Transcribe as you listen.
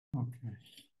Okay.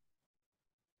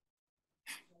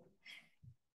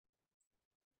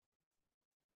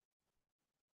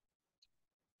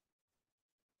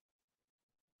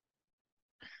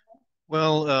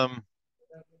 Well,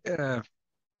 uh,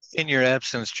 in your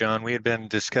absence, John, we had been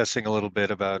discussing a little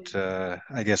bit about,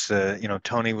 I guess,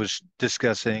 Tony was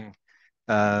discussing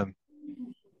um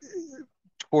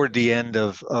toward the end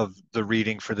of the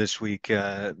reading for this week.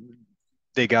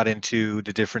 They got into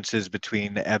the differences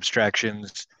between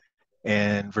abstractions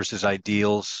and versus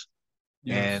ideals,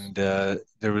 Yes. and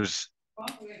there was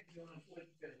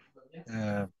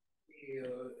uh,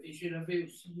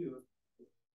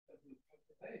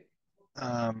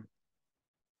 um,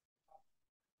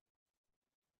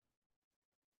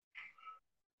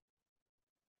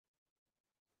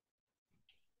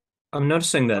 I'm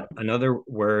noticing that another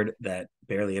word that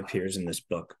barely appears in this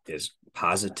book is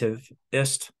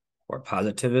positivist or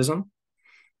positivism.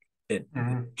 A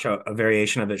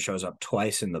variation of it shows up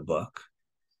twice in the book.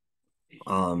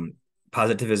 Um,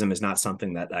 Positivism is not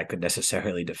something that I could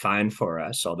necessarily define for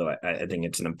us, although I think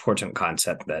it's an important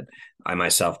concept that I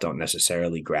myself don't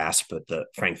necessarily grasp, but the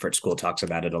Frankfurt School talks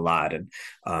about it a lot, and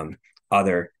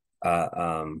other uh,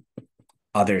 um,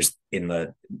 others in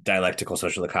the dialectical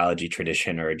social ecology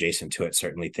tradition or adjacent to it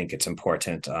certainly think it's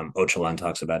important. Ocalan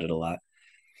talks about it a lot,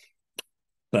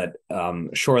 but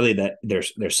surely that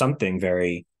there's something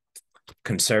very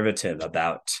conservative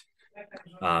about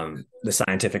the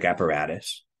scientific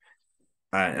apparatus.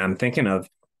 I'm thinking of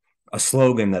a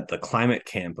slogan that the climate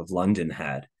camp of London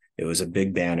had. It was a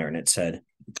big banner and it said,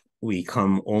 "We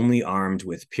come only armed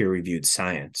with peer-reviewed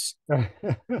science."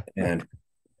 And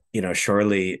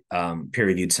surely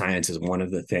peer-reviewed science is one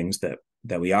of the things that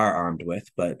we are armed with,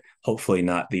 but hopefully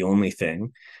not the only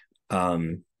thing.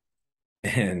 And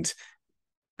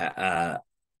I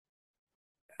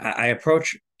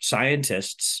approach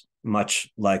scientists much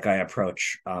like I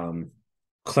approach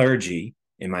clergy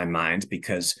in my mind,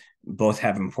 because both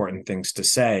have important things to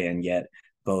say, and yet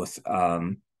both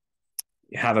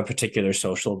have a particular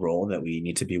social role that we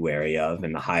need to be wary of.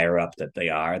 And the higher up that they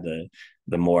are,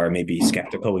 the more maybe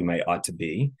skeptical we might ought to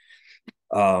be.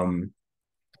 And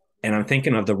I'm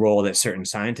thinking of the role that certain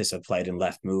scientists have played in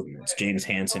left movements. James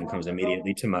Hansen comes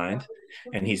immediately to mind,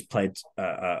 and he's played.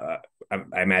 I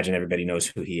imagine everybody knows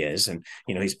who he is, and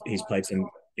he's played some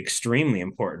extremely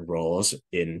important roles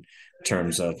in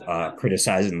terms of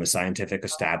criticizing the scientific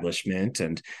establishment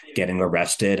and getting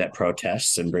arrested at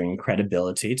protests and bringing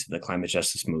credibility to the climate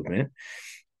justice movement.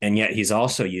 And yet he's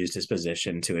also used his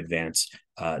position to advance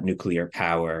nuclear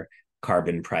power,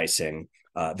 carbon pricing,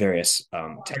 various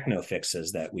techno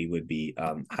fixes that we would be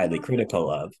highly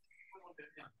critical of.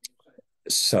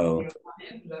 So,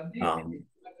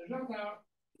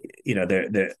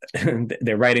 they're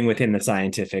they're writing within the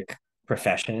scientific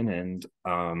profession,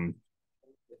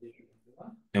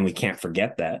 and we can't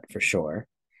forget that for sure.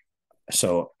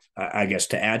 So, I guess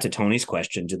to add to Tony's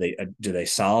question, do they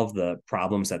solve the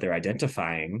problems that they're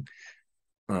identifying?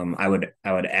 I would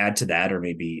add to that, or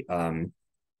maybe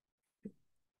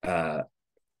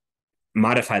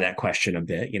modify that question a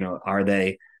bit. Are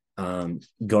they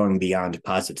going beyond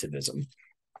positivism?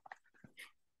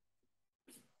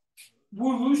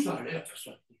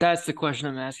 That's the question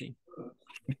I'm asking.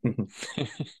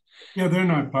 Yeah, they're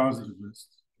not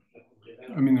positivists.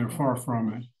 I mean, they're far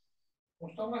from it.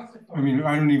 I mean,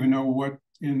 I don't even know what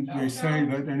they say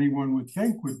that anyone would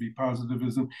think would be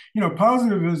positivism.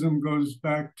 Positivism goes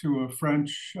back to a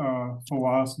French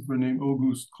philosopher named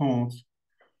Auguste Comte,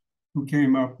 who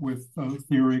came up with a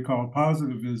theory called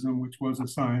positivism, which was a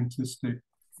scientific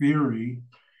theory.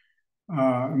 There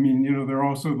are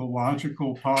also the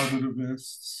logical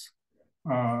positivists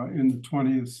in the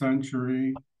 20th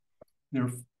century. There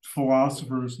are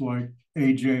philosophers like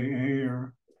A.J.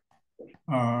 Ayer,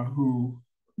 who,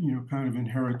 kind of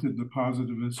inherited the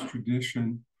positivist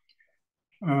tradition.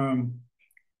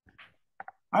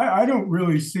 I don't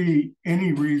really see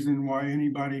any reason why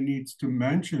anybody needs to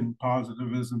mention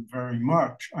positivism very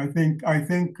much. I think could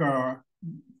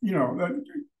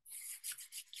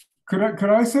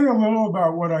I say a little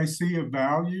about what I see of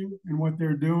value in what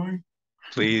they're doing?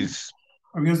 please.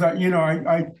 Because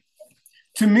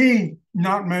to me,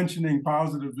 not mentioning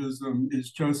positivism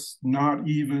is just not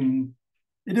even.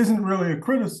 It isn't really a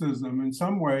criticism in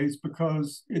some ways,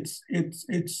 because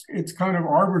it's kind of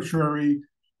arbitrary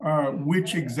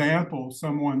which example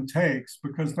someone takes,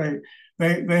 because they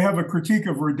have a critique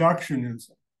of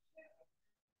reductionism.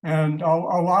 And a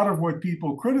lot of what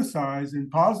people criticize in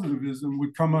positivism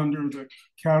would come under the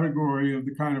category of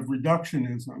the kind of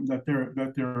reductionism that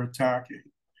they're attacking.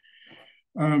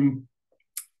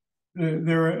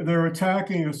 they're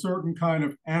attacking a certain kind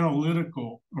of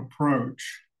analytical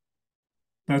approach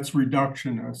that's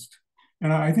reductionist.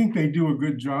 And I think they do a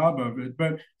good job of it.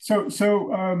 But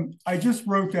I just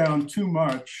wrote down too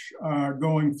much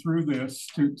going through this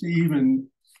to even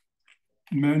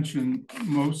mention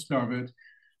most of it.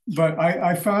 But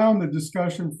I found the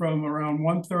discussion from around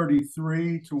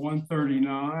 133 to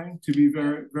 139 to be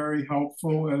very, very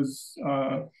helpful as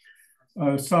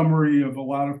a summary of a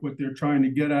lot of what they're trying to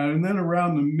get at. And then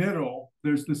around the middle,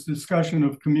 there's this discussion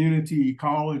of community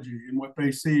ecology and what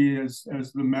they see as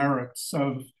the merits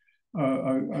of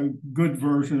a good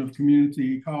version of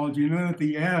community ecology. And then at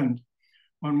the end,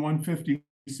 on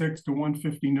 156 to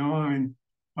 159,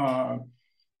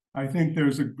 I think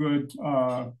there's a good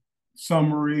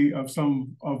summary of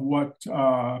some of what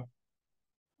I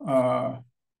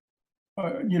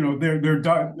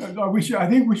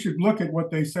think we should look at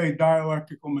what they say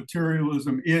dialectical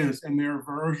materialism is in their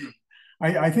version.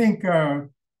 I think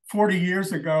 40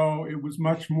 years ago, it was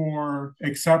much more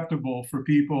acceptable for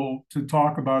people to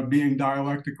talk about being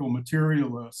dialectical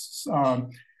materialists.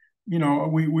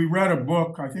 We read a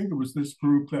book, I think it was this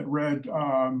group that read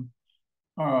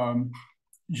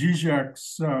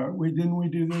Zizek's, didn't we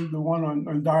do the one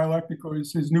on dialectical,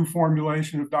 it's his new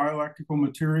formulation of dialectical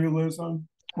materialism?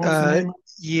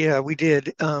 Yeah, we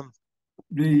did.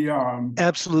 The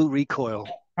absolute recoil.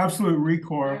 Absolute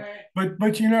recoil. But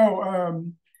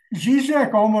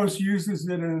Zizek almost uses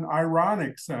it in an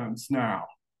ironic sense now.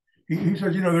 He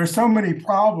says, there's so many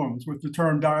problems with the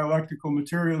term dialectical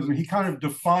materialism. He kind of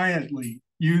defiantly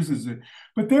uses it,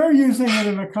 but they're using it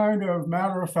in a kind of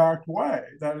matter-of-fact way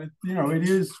that it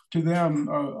is to them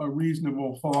a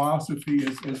reasonable philosophy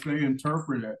as they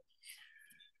interpret it.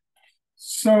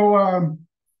 So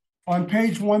on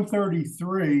page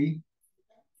 133,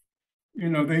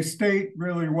 they state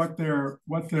really what their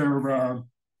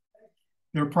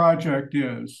project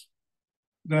is.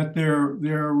 That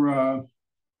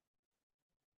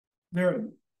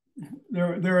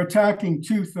they're attacking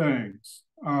two things.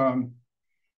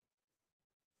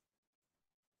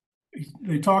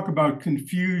 They talk about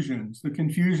confusions, the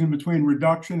confusion between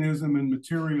reductionism and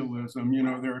materialism.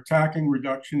 They're attacking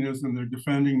reductionism, they're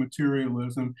defending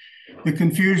materialism. The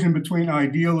confusion between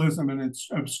idealism and its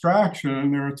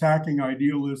abstraction, they're attacking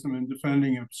idealism and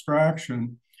defending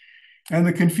abstraction. And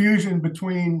the confusion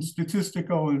between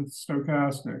statistical and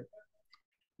stochastic.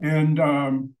 And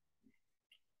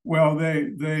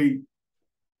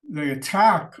they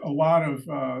attack a lot of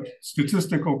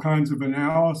statistical kinds of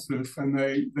analysis, and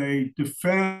they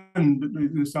defend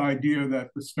this idea that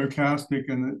the stochastic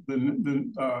and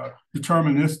the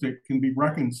deterministic can be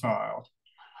reconciled.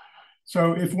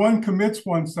 So if one commits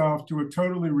oneself to a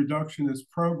totally reductionist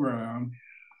program,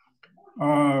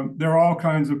 there are all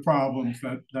kinds of problems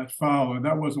that follow.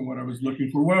 That wasn't what I was looking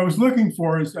for. What I was looking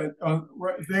for is that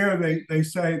right there they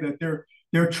say that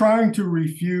they're trying to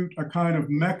refute a kind of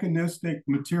mechanistic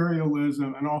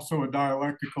materialism and also a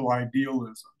dialectical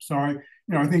idealism. So I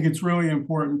think it's really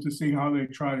important to see how they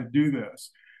try to do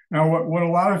this. Now, what a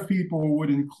lot of people would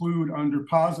include under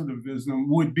positivism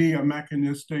would be a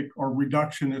mechanistic or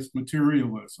reductionist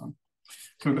materialism.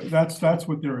 So that's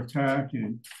what they're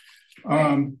attacking.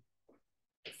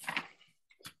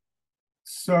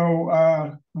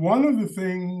 So one of the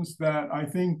things that I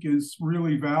think is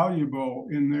really valuable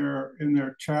in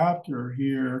their chapter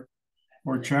here,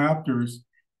 or chapters,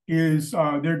 is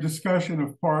their discussion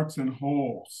of parts and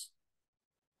wholes,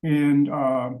 and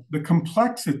the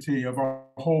complexity of a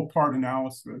whole part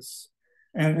analysis,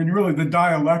 and really the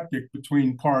dialectic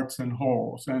between parts and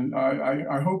wholes. And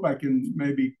I hope I can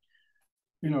maybe,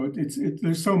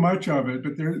 there's so much of it,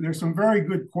 but there's some very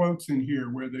good quotes in here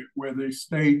where they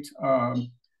state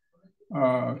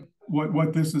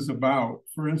what this is about.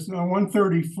 For instance, on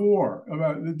 134,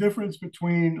 about the difference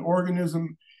between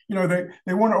organism,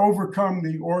 they want to overcome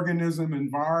the organism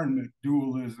environment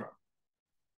dualism.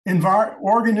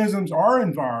 Organisms are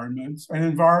environments, and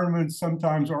environments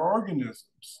sometimes are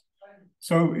organisms.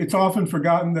 So it's often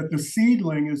forgotten that the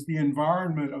seedling is the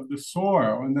environment of the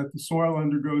soil, and that the soil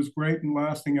undergoes great and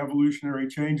lasting evolutionary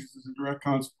changes as a direct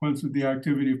consequence of the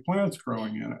activity of plants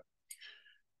growing in it.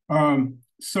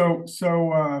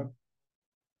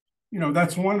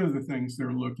 That's one of the things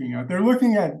they're looking at. They're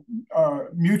looking at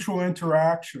mutual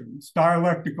interactions,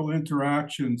 dialectical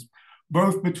interactions,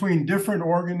 both between different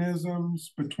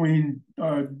organisms, between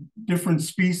different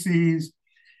species,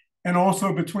 and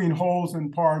also between wholes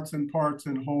and parts and parts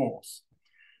and wholes.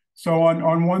 So on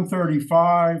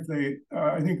 135,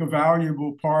 I think a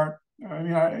valuable part I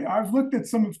mean, I've looked at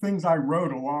some of things I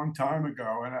wrote a long time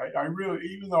ago, and I really,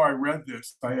 even though I read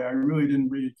this, I really didn't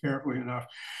read it carefully enough.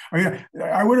 I mean,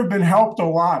 I would have been helped a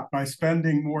lot by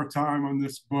spending more time on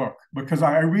this book, because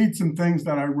I read some things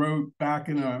that I wrote back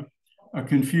in a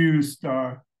confused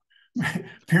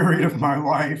period of my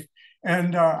life.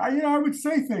 And I would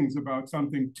say things about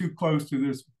something too close to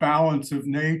this balance of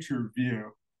nature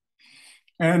view.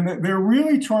 And they're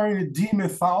really trying to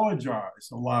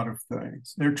demythologize a lot of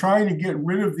things. They're trying to get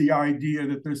rid of the idea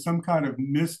that there's some kind of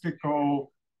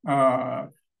mystical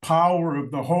power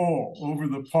of the whole over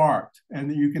the part, and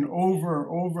that you can over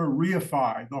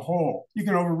reify the whole. You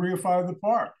can over reify the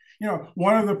part.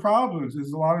 One of the problems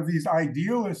is a lot of these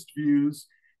idealist views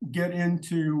get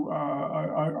into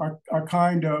a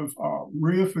kind of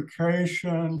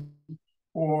reification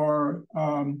or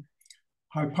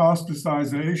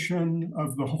hypostasization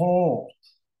of the whole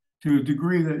to a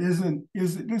degree that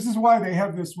this is why they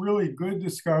have this really good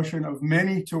discussion of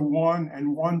many to one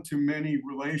and one to many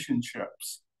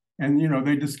relationships. And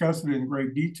they discuss it in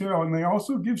great detail, and they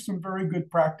also give some very good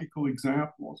practical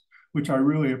examples, which I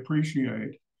really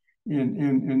appreciate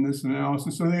in this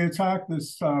analysis. So they attack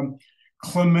this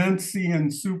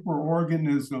Clementsian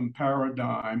superorganism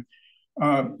paradigm.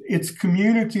 Its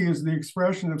community is the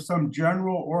expression of some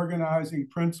general organizing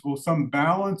principle, some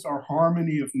balance or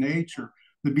harmony of nature.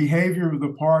 The behavior of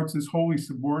the parts is wholly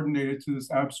subordinated to this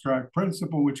abstract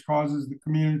principle, which causes the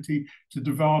community to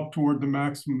develop toward the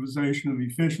maximization of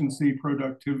efficiency,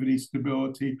 productivity,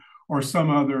 stability, or some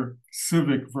other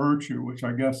civic virtue, which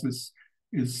I guess is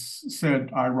said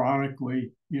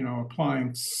ironically,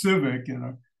 applying civic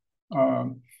in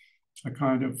a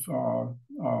kind of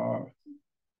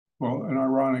an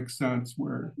ironic sense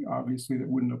where obviously that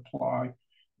wouldn't apply.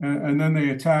 And then they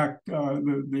attacked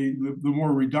the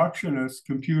more reductionist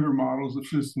computer models of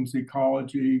systems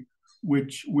ecology,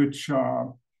 which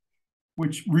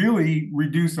really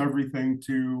reduce everything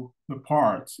to the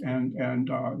parts and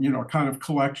a kind of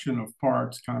collection of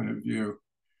parts kind of view.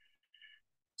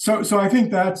 So I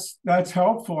think that's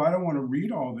helpful. I don't want to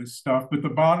read all this stuff, but the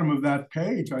bottom of that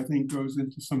page I think goes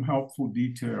into some helpful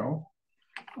detail.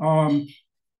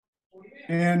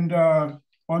 And on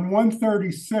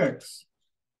 136,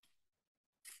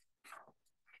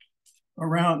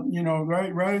 around,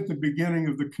 right at the beginning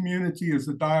of the community as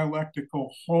a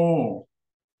dialectical whole.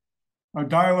 A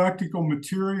dialectical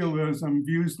materialism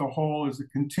views the whole as a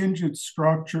contingent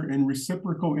structure in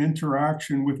reciprocal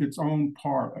interaction with its own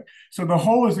part. So the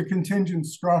whole is a contingent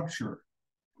structure.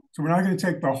 So we're not going to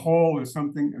take the whole as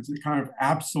something as a kind of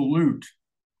absolute.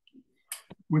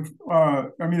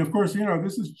 Of course,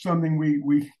 this is something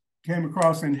we came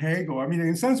across in Hegel. I mean, in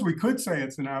a sense, we could say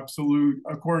it's an absolute,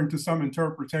 according to some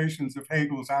interpretations of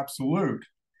Hegel's absolute,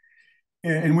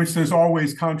 in which there's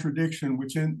always contradiction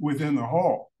within the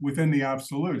whole, within the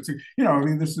absolute. So,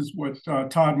 this is what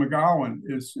Todd McGowan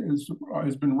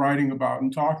has been writing about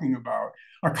and talking about,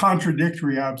 a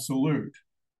contradictory absolute.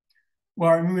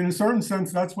 Well, in a certain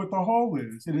sense, that's what the whole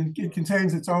is. It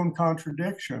contains its own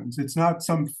contradictions. It's not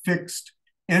some fixed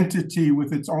entity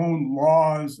with its own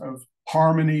laws of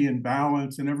harmony and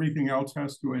balance, and everything else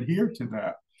has to adhere to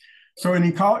that. So in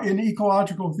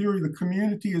ecological theory, the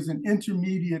community is an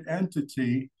intermediate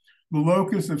entity, the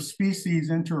locus of species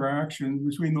interaction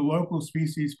between the local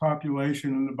species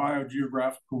population and the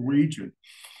biogeographical region.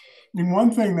 And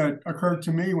one thing that occurred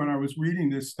to me when I was reading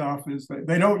this stuff is that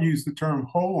they don't use the term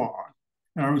holon.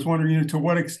 And I was wondering, to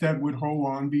what extent would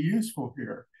holon be useful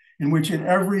here? In which in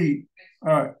every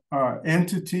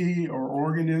entity or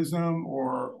organism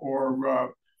or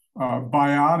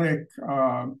biotic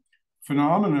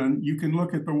phenomenon, you can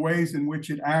look at the ways in which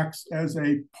it acts as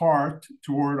a part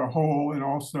toward a whole, and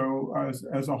also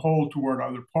as a whole toward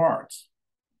other parts.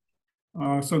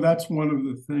 So that's one of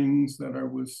the things that I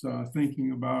was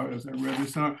thinking about as I read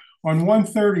this. Now, on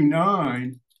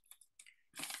 139,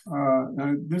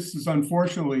 this is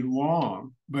unfortunately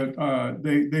long, but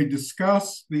they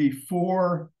discuss the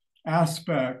four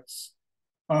aspects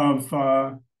of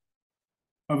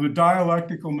a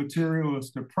dialectical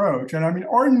materialist approach. And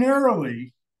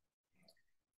ordinarily,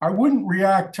 I wouldn't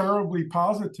react terribly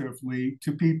positively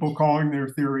to people calling their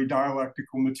theory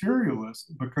dialectical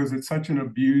materialist, because it's such an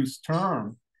abused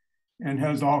term and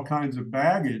has all kinds of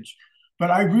baggage.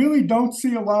 But I really don't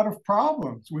see a lot of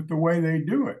problems with the way they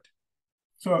do it.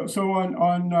 So on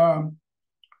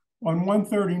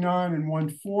 139 and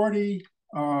 140,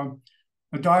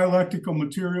 a dialectical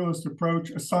materialist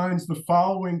approach assigns the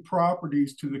following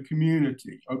properties to the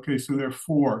community. Okay, so there are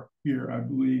four here, I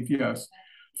believe, yes.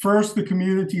 First, the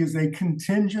community is a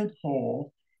contingent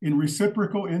whole in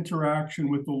reciprocal interaction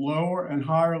with the lower and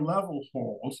higher level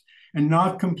wholes and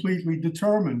not completely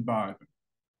determined by them.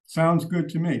 Sounds good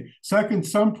to me. Second,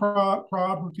 some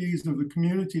properties of the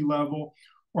community level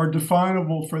are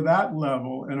definable for that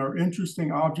level and are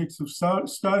interesting objects of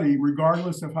study,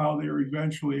 regardless of how they are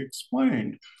eventually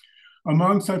explained.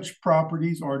 Among such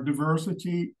properties are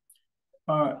diversity,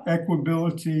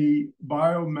 equability,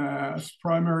 biomass,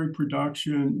 primary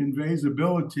production,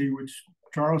 invasibility, which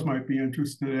Charles might be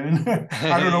interested in.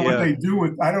 I don't know what they do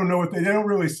with, I don't know what they don't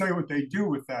really say what they do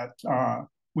with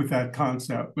that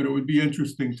concept, but it would be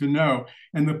interesting to know.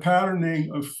 And the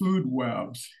patterning of food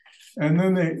webs. And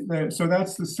then so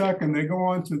that's the second. They go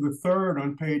on to the third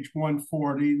on page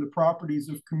 140. The properties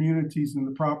of communities and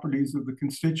the properties of the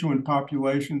constituent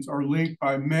populations are linked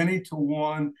by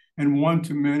many-to-one and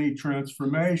one-to-many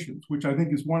transformations, which I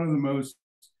think is one of the most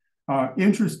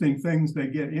interesting things they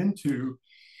get into,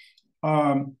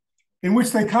 in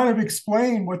which they kind of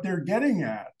explain what they're getting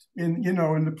at in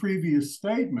the previous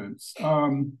statements.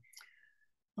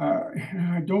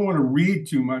 I don't want to read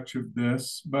too much of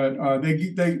this, but they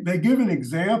give an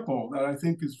example that I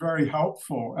think is very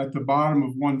helpful at the bottom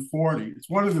of 140. It's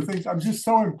one of the things I'm just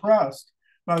so impressed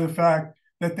by the fact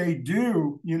that they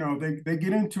do, they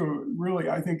get into a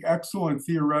really, I think, excellent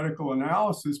theoretical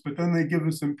analysis, but then they give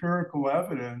us empirical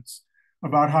evidence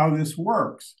about how this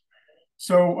works.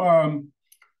 So,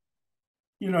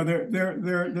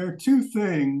 there are two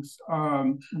things.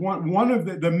 One of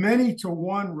the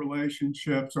many-to-one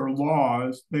relationships or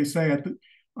laws. They say at the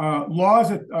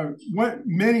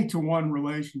many-to-one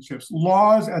relationships.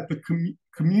 Laws at the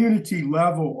community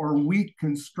level are weak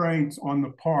constraints on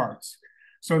the parts.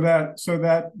 So that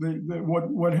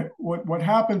what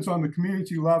happens on the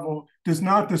community level does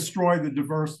not destroy the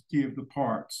diversity of the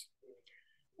parts.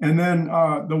 And then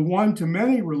the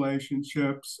one-to-many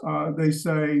relationships, they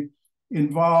say,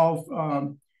 involve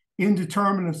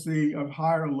indeterminacy of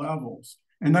higher levels.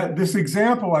 And that this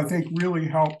example, I think, really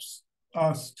helps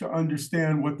us to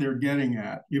understand what they're getting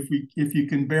at, if you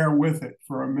can bear with it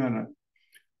for a minute.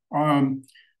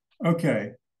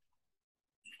 Okay.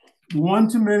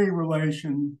 One-to-many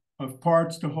relation of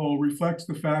parts to whole reflects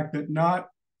the fact that not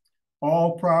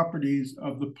all properties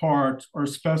of the parts are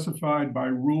specified by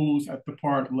rules at the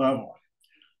part level.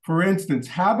 For instance,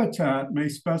 habitat may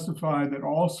specify that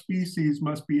all species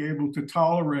must be able to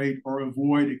tolerate or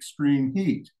avoid extreme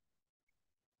heat.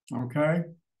 Okay?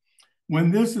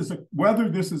 Whether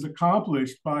this is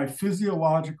accomplished by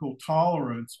physiological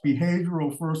tolerance,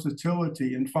 behavioral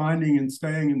versatility, and finding and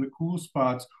staying in the cool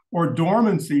spots, or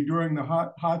dormancy during the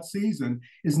hot season,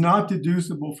 is not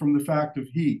deducible from the fact of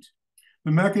heat.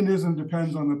 The mechanism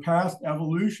depends on the past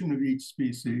evolution of each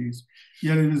species,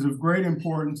 yet it is of great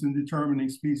importance in determining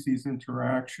species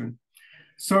interaction.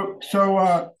 So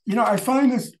I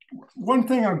find this, one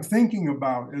thing I'm thinking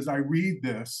about as I read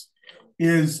this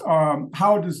is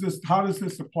how does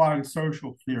this apply to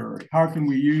social theory? How can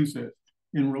we use it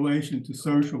in relation to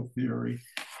social theory?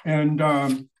 And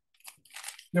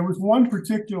there was one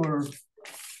particular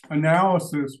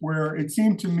analysis where it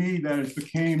seemed to me that it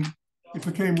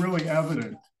became really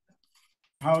evident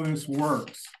how this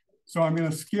works. So I'm going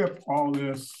to skip all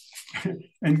this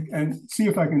and see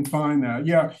if I can find that.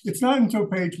 Yeah, it's not until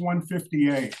page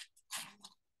 158.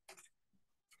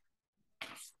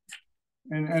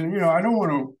 And I don't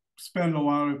want to spend a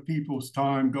lot of people's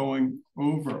time going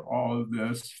over all of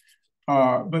this,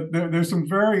 but there's some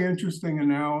very interesting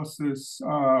analysis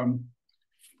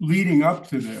leading up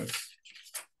to this,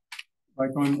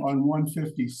 like on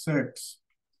 156.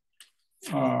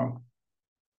 I'm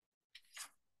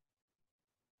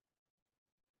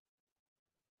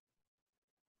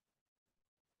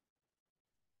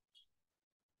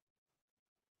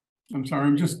sorry,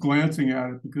 I'm just glancing at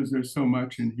it because there's so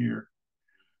much in here.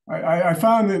 I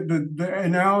found that the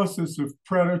analysis of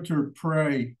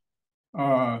predator-prey,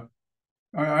 I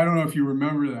don't know if you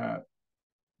remember that,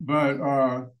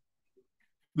 but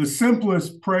the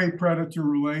simplest prey-predator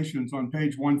relations on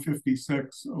page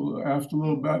 156, after a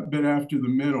little bit after the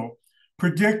middle,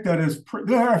 predict that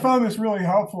I found this really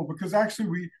helpful because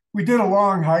actually we did a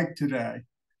long hike today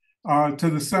to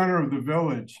the center of the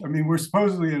village. I mean, we're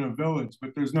supposedly in a village,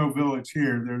 but there's no village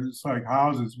here. There's like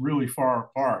houses really far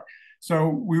apart. So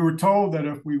we were told that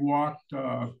if we walked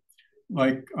 2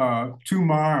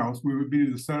 miles, we would be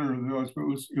to the center of the village, but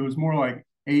it was more like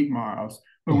 8 miles.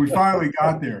 But we finally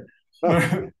got there.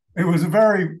 It was a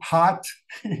very hot,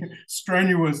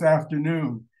 strenuous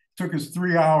afternoon. It took us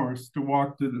 3 hours to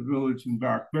walk to the village and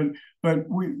back. But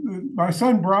my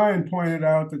son Brian pointed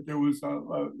out that there was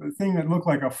a thing that looked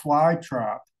like a fly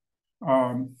trap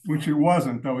which it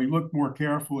wasn't, though he looked more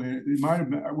carefully. It might have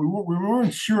been, we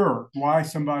weren't sure why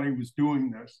somebody was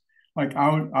doing this, like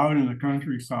out in the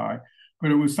countryside, but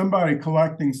it was somebody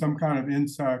collecting some kind of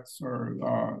insects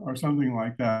or something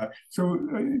like that. So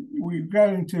we got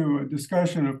into a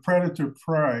discussion of predator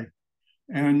prey,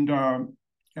 and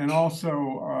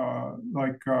also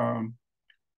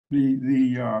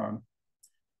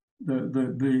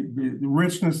the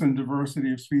richness and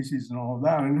diversity of species and all of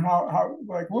that, and how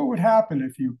like what would happen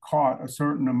if you caught a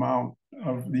certain amount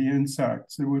of the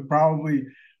insects. It would probably,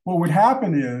 what would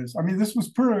happen is, I mean, this was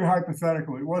pretty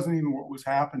hypothetical. It wasn't even what was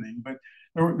happening, but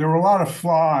there were a lot of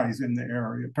flies in the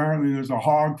area. Apparently there's a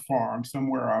hog farm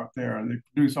somewhere out there, and they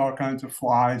produce all kinds of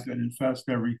flies that infest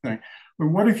everything. But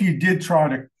what if you did try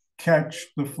to catch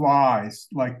the flies,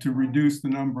 like to reduce the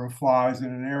number of flies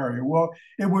in an area? Well,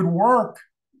 it would work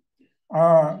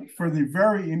for the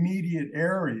very immediate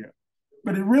area,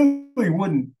 but it really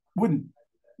wouldn't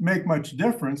make much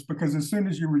difference, because as soon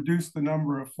as you reduce the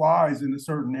number of flies in a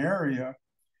certain area,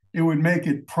 it would make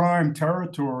it prime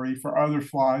territory for other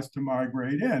flies to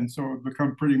migrate in. So it would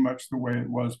become pretty much the way it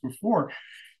was before.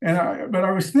 But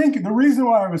I was thinking, the reason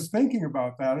why I was thinking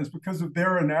about that is because of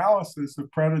their analysis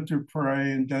of predator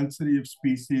prey and density of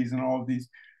species and all of these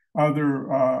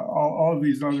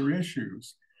other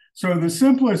issues. So the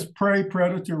simplest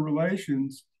prey-predator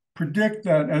relations predict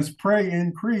that as prey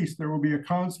increase, there will be a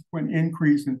consequent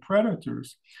increase in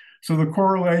predators. So the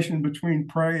correlation between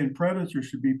prey and predator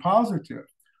should be positive.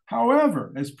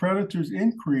 However, as predators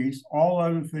increase, all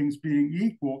other things being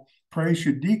equal, prey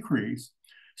should decrease.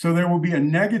 So there will be a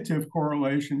negative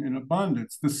correlation in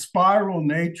abundance. The spiral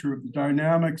nature of the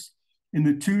dynamics in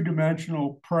the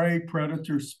two-dimensional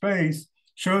prey-predator space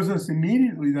shows us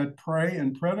immediately that prey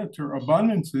and predator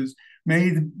abundances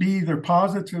may be either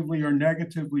positively or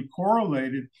negatively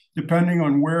correlated, depending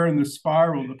on where in the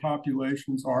spiral the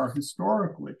populations are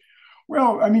historically.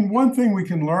 Well, I mean, one thing we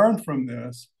can learn from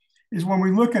this is when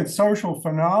we look at social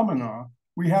phenomena,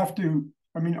 we have to,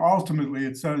 I mean, ultimately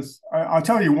it says, I'll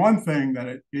tell you one thing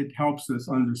that it helps us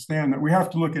understand, that we have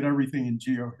to look at everything in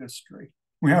geohistory.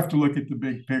 We have to look at the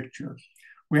big picture.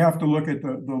 We have to look at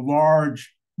the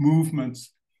large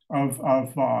movements of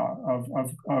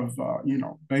you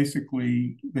know,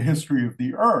 basically the history of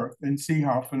the Earth, and see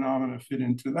how phenomena fit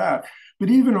into that. But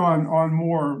even on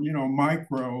more, you know,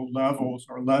 micro levels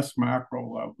or less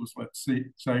macro levels, let's say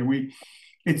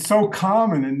it's so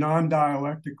common in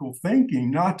non-dialectical thinking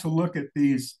not to look at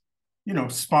these, you know,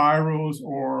 spirals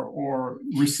or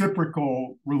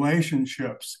reciprocal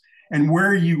relationships and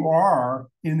where you are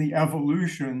in the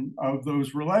evolution of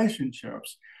those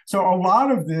relationships. So a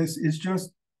lot of this is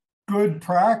just good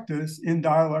practice in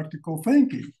dialectical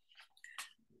thinking.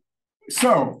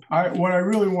 So what I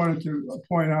really wanted to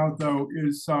point out, though,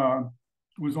 is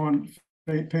was on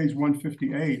page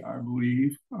 158, I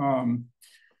believe.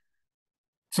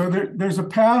 So there's a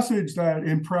passage that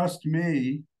impressed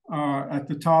me at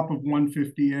the top of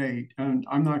 158, and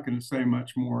I'm not going to say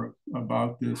much more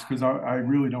about this because I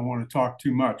really don't want to talk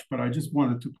too much, but I just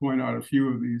wanted to point out a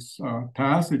few of these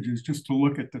passages just to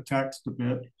look at the text a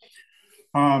bit.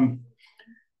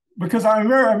 Because I'm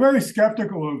very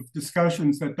skeptical of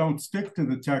discussions that don't stick to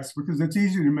the text, because it's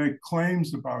easy to make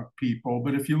claims about people,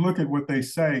 but if you look at what they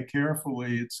say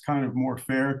carefully, it's kind of more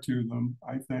fair to them,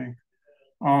 I think.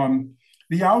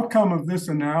 The outcome of this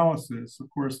analysis, of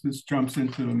course, this jumps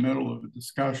into the middle of the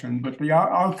discussion, but the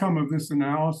outcome of this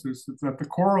analysis is that the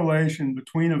correlation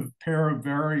between a pair of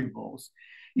variables,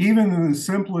 even in the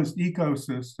simplest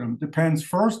ecosystem, depends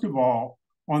first of all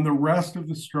on the rest of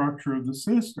the structure of the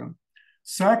system.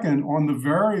 Second, on the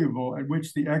variable at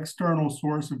which the external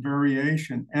source of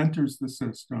variation enters the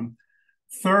system.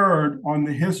 Third, on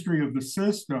the history of the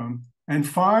system. And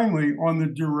finally, on the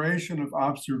duration of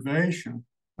observation.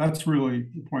 That's really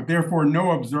the point. Therefore,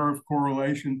 no observed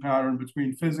correlation pattern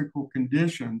between physical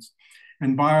conditions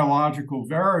and biological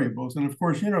variables. And of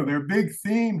course, you know, their big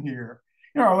theme here,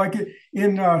 you know, like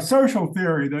in social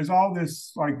theory, there's all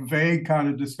this like vague kind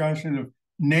of discussion of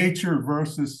nature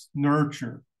versus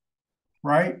nurture,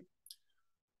 right?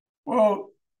 Well,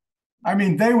 I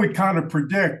mean, they would kind of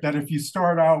predict that if you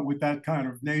start out with that kind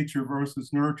of nature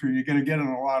versus nurture, you're going to get in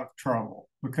a lot of trouble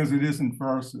because it isn't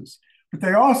versus. But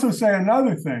they also say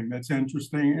another thing that's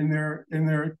interesting in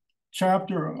their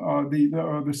chapter,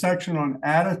 the section on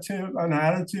an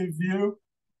additive view.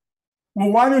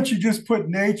 Well, why don't you just put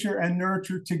nature and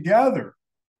nurture together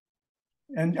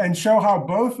and show how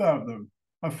both of them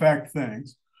affect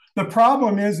things? The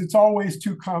problem is it's always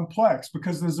too complex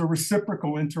because there's a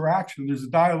reciprocal interaction. There's a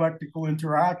dialectical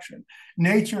interaction.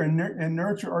 Nature and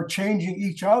nurture are changing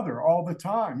each other all the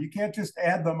time. You can't just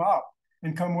add them up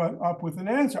and come up with an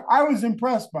answer. I was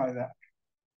impressed by that.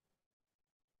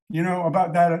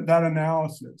 About that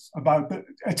analysis, about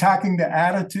attacking the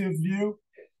additive view.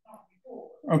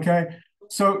 Okay,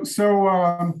 so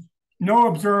no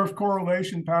observed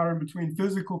correlation pattern between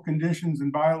physical conditions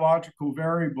and biological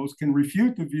variables can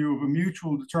refute the view of a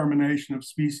mutual determination of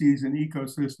species and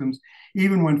ecosystems,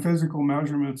 even when physical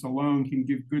measurements alone can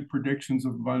give good predictions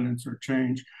of abundance or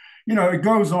change. It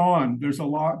goes on. There's a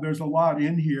lot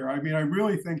in here. I mean, I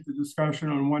really think the discussion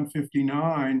on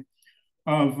 159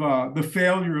 of the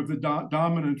failure of the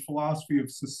dominant philosophy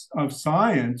of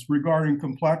science regarding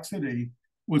complexity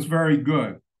was very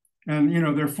good. And,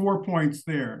 there are 4 points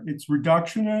there. It's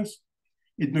reductionist,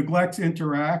 it neglects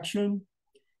interaction,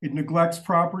 it neglects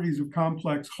properties of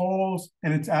complex wholes,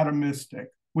 and it's atomistic,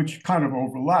 which kind of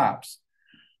overlaps.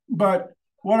 But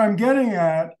what I'm getting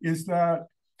at is that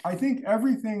I think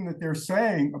everything that they're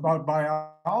saying about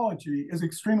biology is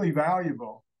extremely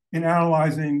valuable in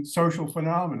analyzing social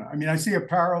phenomena. I mean, I see a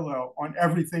parallel on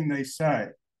everything they say.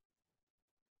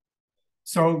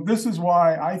 So this is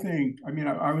why I think,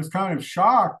 I was kind of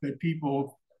shocked that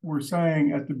people were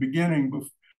saying at the beginning,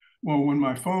 when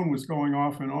my phone was going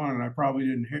off and on, and I probably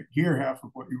didn't hear half of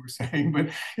what you were saying, but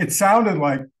it sounded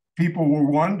like people were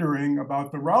wondering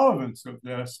about the relevance of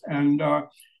this. And,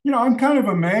 I'm kind of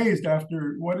amazed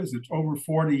after, over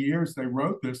 40 years they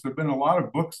wrote this. There have been a lot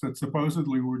of books that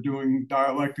supposedly were doing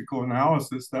dialectical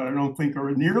analysis that I don't think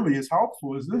are nearly as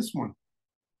helpful as this one.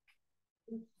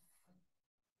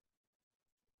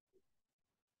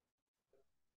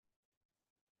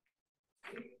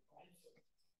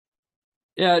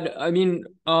 Yeah, I mean,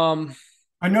 I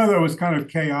know that was kind of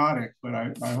chaotic, but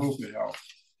I hope it helped.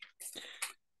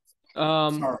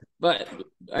 But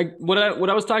what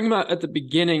I was talking about at the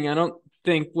beginning, I don't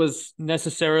think was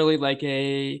necessarily like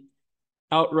a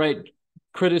outright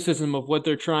criticism of what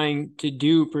they're trying to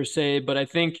do per se, but I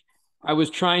think I was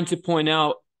trying to point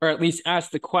out, or at least ask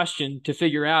the question to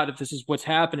figure out if this is what's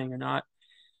happening or not,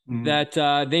 that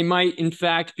they might in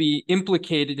fact be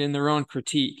implicated in their own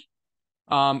critique,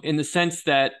 in the sense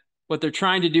that what they're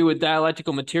trying to do with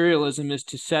dialectical materialism is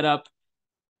to set up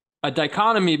a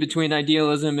dichotomy between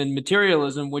idealism and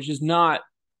materialism, which is not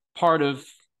part of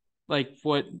like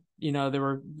what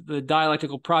the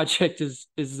dialectical project is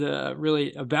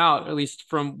really about, at least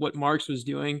from what Marx was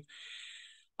doing.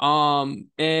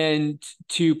 And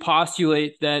to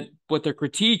postulate that what they're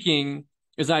critiquing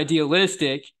is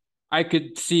idealistic, I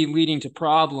could see leading to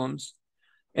problems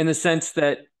in the sense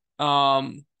that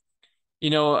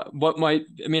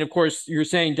of course, you're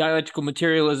saying dialectical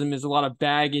materialism is a lot of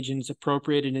baggage and it's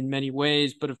appropriated in many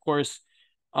ways. But of course,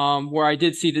 where I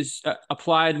did see this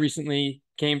applied recently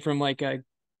came from like a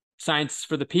Science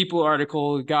for the People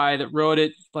article. The guy that wrote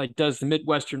it like does the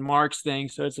Midwestern Marx thing.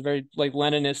 So it's a very like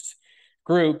Leninist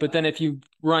group. But then if you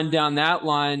run down that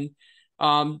line,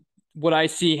 what I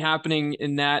see happening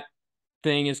in that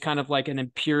thing is kind of like an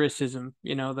empiricism,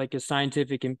 like a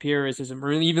scientific empiricism,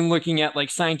 or even looking at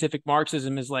like scientific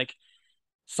Marxism is like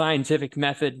scientific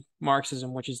method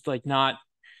Marxism, which is like not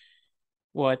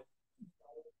what,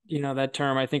 that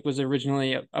term I think was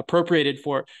originally appropriated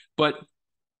for. But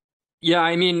yeah,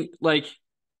 I mean, like,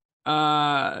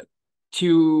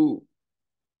 to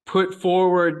put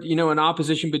forward, an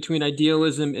opposition between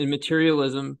idealism and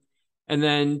materialism, and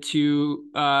then to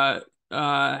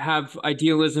have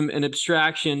idealism and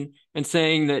abstraction, and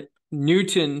saying that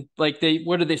Newton, what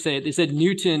did they say? They said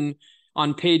Newton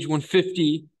on page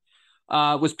 150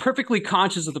 was perfectly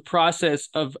conscious of the process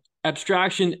of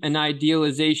abstraction and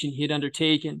idealization he had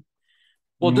undertaken.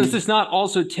 Well, does this not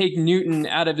also take Newton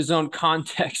out of his own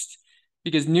context?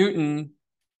 Because Newton,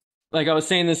 like I was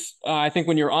saying this, I think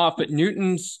when you're off, but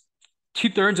Newton's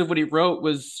 2/3 of what he wrote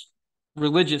was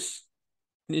religious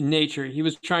in nature. He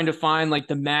was trying to find like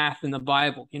the math in the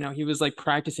Bible. He was like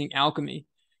practicing alchemy.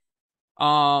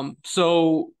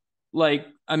 So like,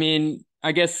 I mean,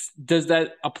 I guess, does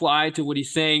that apply to what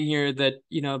he's saying here that,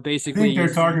 basically I think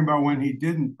they're talking about when he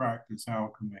didn't practice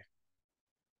alchemy.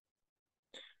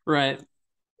 Right.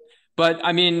 But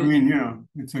I mean,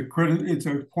 it's a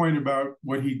point about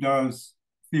what he does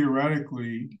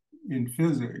theoretically in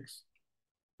physics,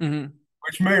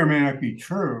 which may or may not be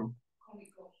true,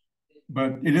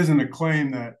 but it isn't a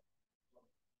claim that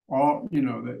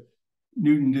that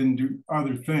Newton didn't do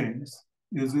other things,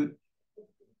 is it?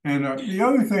 And the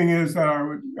other thing is that I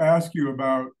would ask you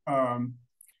about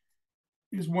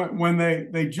is when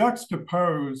they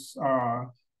juxtapose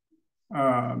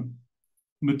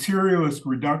materialist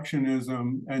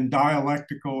reductionism and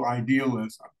dialectical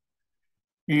idealism.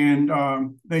 And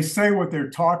they say what they're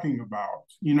talking about.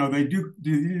 You know, they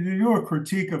do a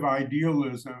critique of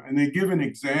idealism, and they give an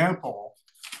example,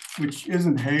 which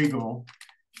isn't Hegel.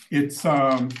 It's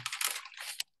I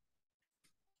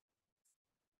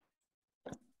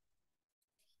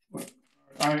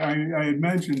had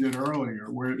mentioned it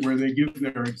earlier, where they give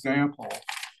their example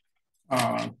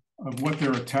of what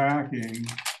they're attacking.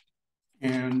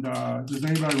 And does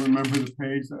anybody remember the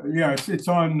page? Yeah, it's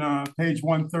on page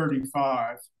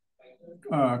 135.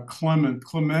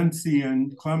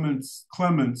 Clemensian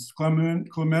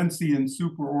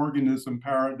superorganism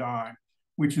paradigm,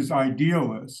 which is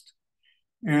idealist.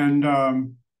 And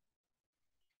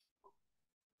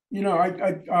you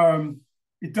know,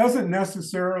 it doesn't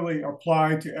necessarily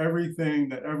apply to everything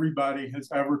that everybody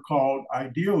has ever called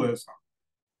idealism.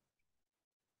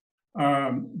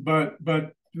 But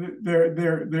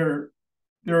they're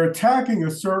attacking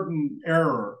a certain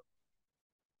error.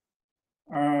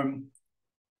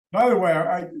 By the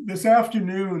way, this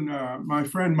afternoon, my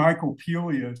friend Michael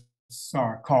Pelias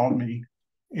called me,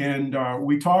 and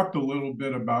we talked a little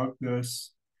bit about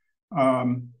this.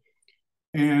 And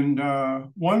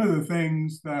one of the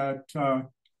things that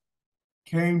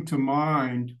came to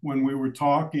mind when we were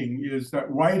talking is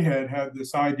that Whitehead had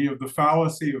this idea of the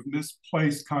fallacy of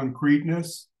misplaced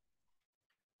concreteness.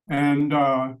 And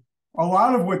a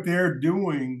lot of what they're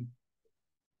doing,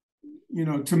 you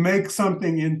know, to make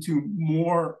something into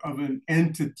more of an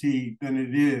entity than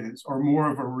it is, or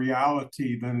more of a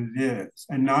reality than it is,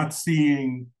 and not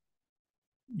seeing,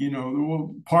 you know,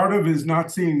 well, part of it is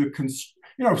not seeing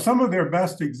you know, some of their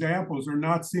best examples are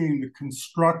not seeing the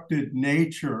constructed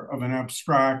nature of an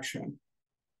abstraction,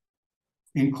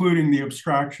 including the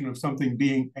abstraction of something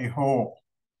being a whole.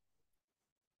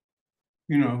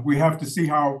 You know, we have to see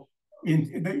how,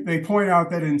 they point out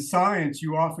that in science,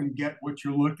 you often get what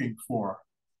you're looking for.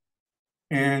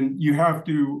 And you have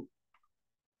to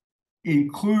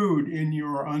include in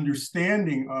your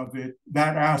understanding of it,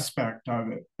 that aspect of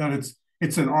it, that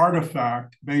it's an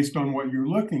artifact based on what you're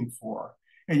looking for.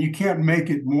 And you can't make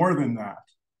it more than that.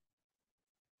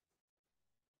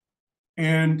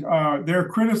 And their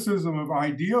criticism of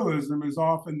idealism is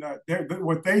often that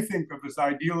what they think of as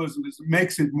idealism is,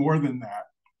 makes it more than that.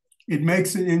 It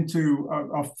makes it into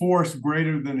a force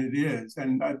greater than it is,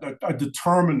 and a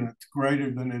determinant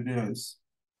greater than it is.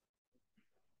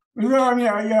 I mean,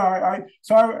 I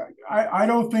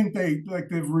don't think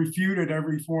they've refuted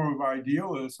every form of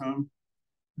idealism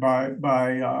by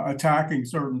attacking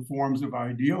certain forms of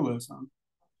idealism.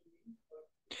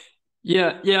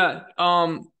 Yeah.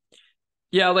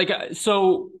 Like,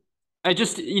 so I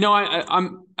just, you know,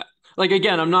 I'm like,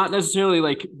 again, I'm not necessarily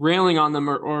like railing on them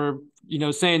or, you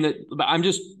know, saying that, but I'm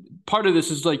just, part of this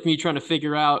is like me trying to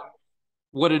figure out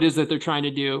what it is that they're trying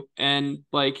to do. And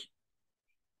like,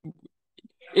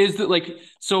 is that like,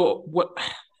 so what,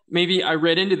 maybe I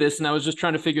read into this and I was just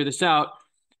trying to figure this out.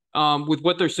 With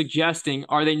what they're suggesting,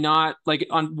 are they not, like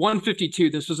on 152,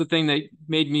 this was a thing that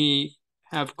made me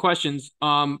have questions.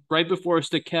 Right before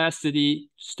stochasticity,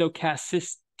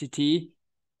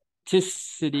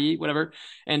 whatever,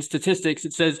 and statistics,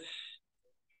 it says,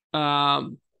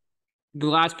 the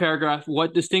last paragraph,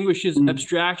 what distinguishes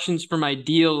abstractions from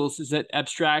ideals is that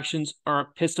abstractions are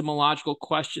epistemological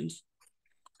questions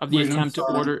of the attempt to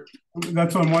order.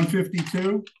 That's on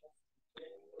 152?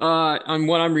 On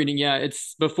what I'm reading, yeah,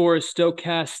 it's before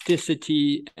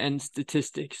stochasticity and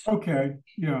statistics. Okay,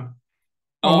 yeah.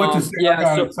 Oh, what to say? Yeah, I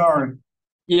got it. Sorry.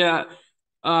 Yeah.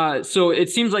 So it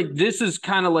seems like this is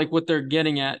kind of like what they're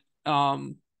getting at.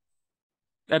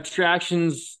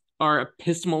 Abstractions are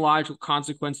epistemological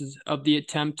consequences of the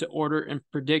attempt to order and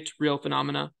predict real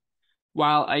phenomena,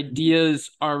 while ideas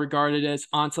are regarded as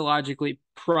ontologically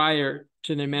prior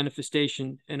to their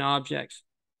manifestation in objects.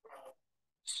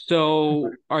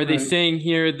 So are they saying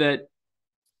here that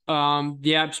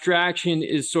the abstraction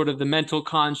is sort of the mental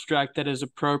construct that is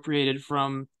appropriated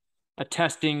from a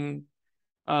testing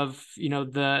of, you know,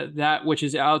 that which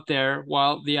is out there,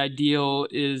 while the ideal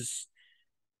is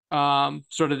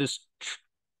sort of this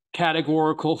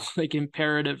categorical, like,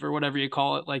 imperative or whatever you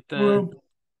call it, like I don't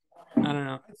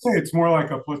know. I'd say it's more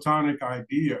like a Platonic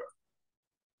idea.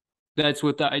 That's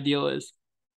what the ideal is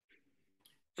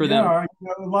for them. A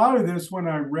lot of this, when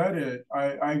I read it,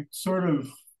 I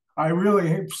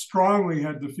really strongly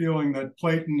had the feeling that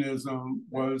Platonism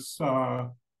was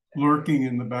lurking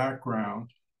in the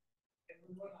background.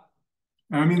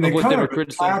 I mean, they kind of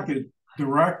attack it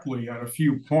directly at a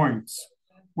few points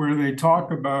where they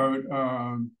talk about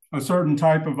a certain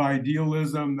type of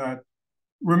idealism that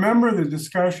remember the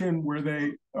discussion where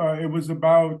it was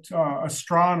about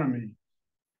astronomy,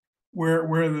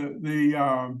 where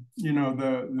the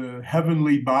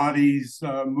heavenly bodies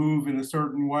move in a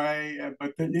certain way,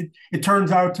 but it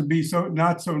turns out to be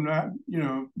not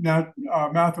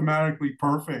mathematically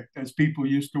perfect as people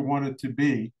used to want it to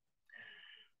be.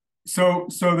 So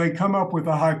they come up with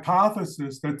a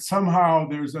hypothesis that somehow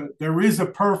there is a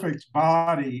perfect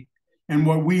body, and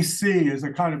what we see is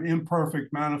a kind of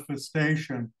imperfect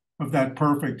manifestation of that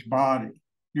perfect body.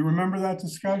 You remember that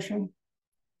discussion?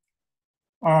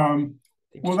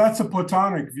 Well, that's a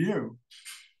Platonic view.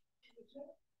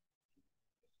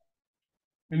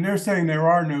 And they're saying there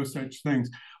are no such things.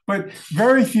 But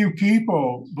very few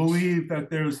people believe that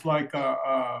there's like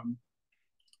a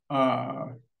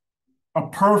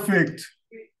perfect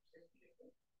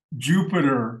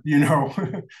Jupiter,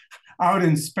 out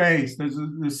in space.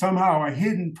 There's somehow a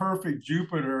hidden perfect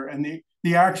Jupiter, and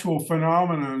the actual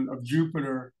phenomenon of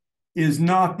Jupiter is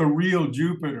not the real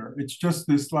Jupiter. It's just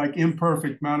this like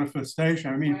imperfect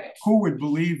manifestation. I mean, who would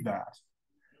believe that?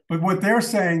 But what they're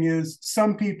saying is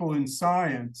some people in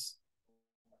science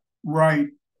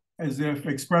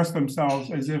express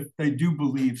themselves as if they do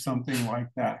believe something like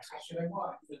that.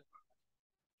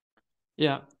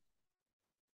 Yeah.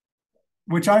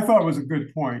 Which I thought was a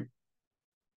good point.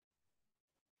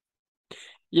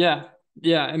 Yeah.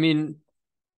 Yeah. I mean,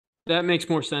 that makes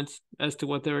more sense as to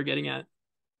what they were getting at.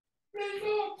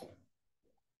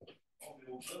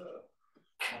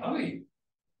 I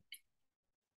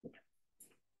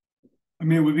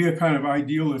mean, it would be a kind of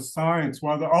idealist science,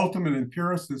 while the ultimate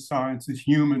empiricist science is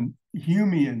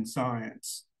Humean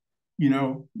science,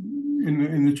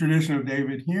 in the tradition of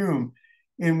David Hume,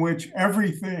 in which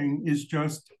everything is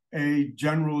just a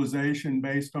generalization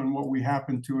based on what we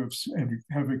happen to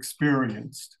have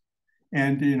experienced.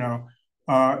 And,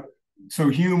 so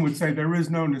Hume would say there is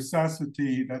no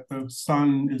necessity that the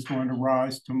sun is going to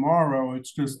rise tomorrow.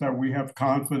 It's just that we have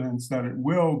confidence that it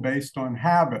will based on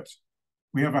habit.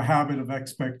 We have a habit of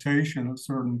expectation of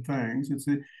certain things.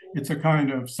 It's a kind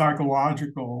of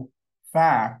psychological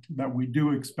fact that we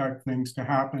do expect things to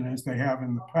happen as they have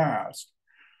in the past.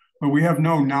 But we have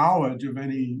no knowledge of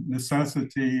any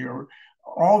necessity, or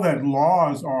all that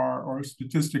laws are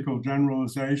statistical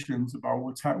generalizations about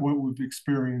what we've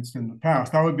experienced in the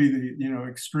past. That would be the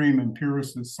extreme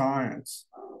empiricist science,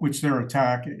 which they're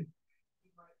attacking.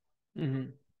 Mm-hmm.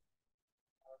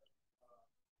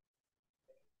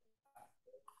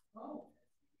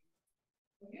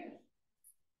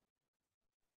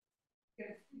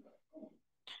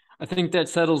 I think that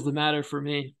settles the matter for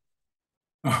me.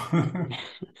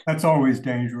 That's always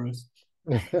dangerous.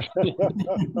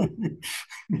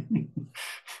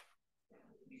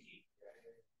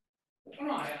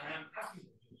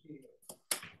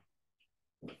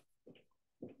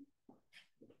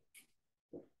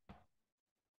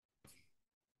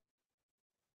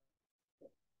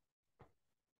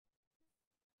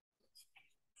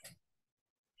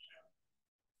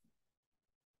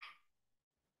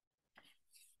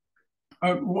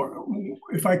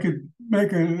 If I could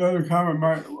make another comment,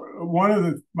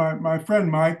 my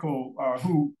friend Michael,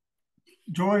 who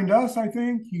joined us, I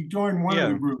think he joined one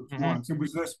of the groups once. It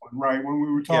was this one, right? When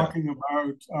we were talking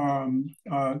about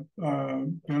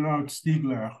Bernard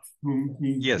Stiegler, whom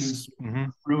he is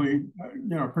really,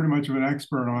 pretty much of an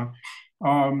expert on.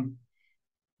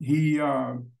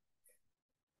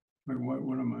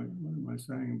 What am I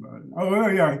saying about it? Oh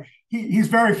yeah, he's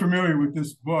very familiar with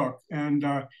this book, and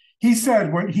he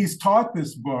said when he's taught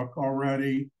this book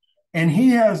already, and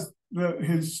he has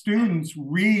his students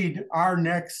read our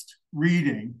next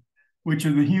reading, which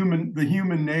are the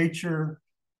human nature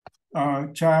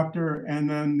chapter, and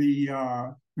then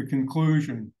the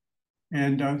conclusion.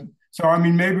 And so, I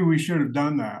mean, maybe we should have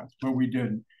done that, but we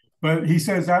didn't. But he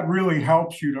says that really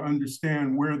helps you to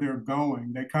understand where they're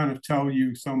going. They kind of tell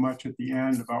you so much at the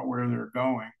end about where they're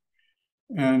going.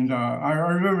 And I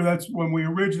remember that's when we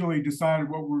originally decided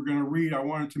what we were going to read. I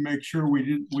wanted to make sure we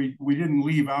didn't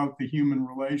leave out the human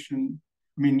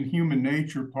human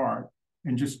nature part,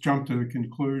 and just jump to the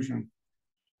conclusion.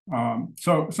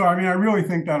 So I mean, I really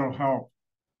think that'll help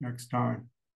next time.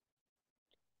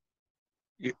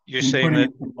 You're saying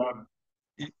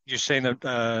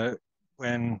that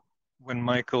when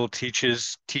Michael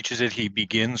teaches it, he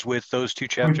begins with those two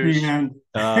chapters. With the end.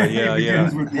 Yeah, he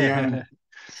begins with the end.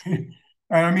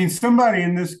 And I mean, somebody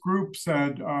in this group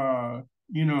said, that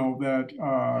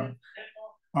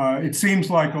it seems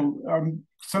like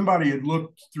somebody had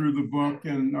looked through the book,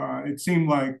 and it seemed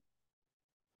like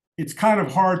it's kind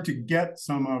of hard to get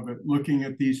some of it looking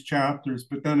at these chapters.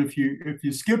 But then if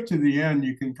you skip to the end,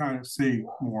 you can kind of see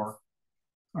more.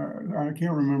 I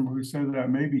can't remember who said that.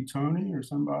 Maybe Tony or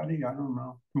somebody. I don't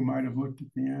know who might have looked at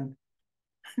the end.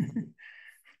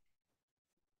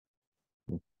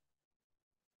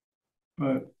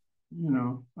 But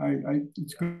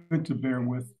it's good to bear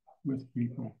with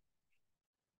people.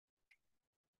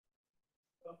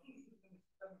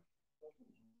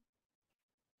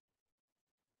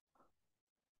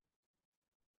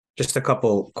 Just a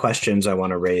couple questions I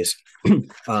want to raise.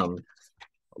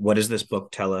 What does this book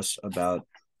tell us about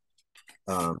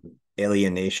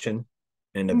alienation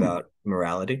and about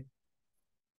morality?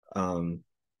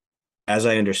 As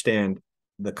I understand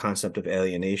the concept of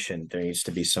alienation, there needs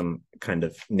to be some kind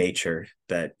of nature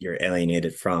that you're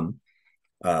alienated from,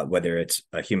 whether it's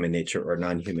a human nature or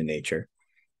non-human nature.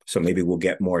 So maybe we'll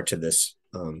get more to this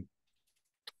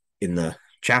in the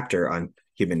chapter on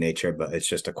human nature, but it's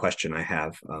just a question I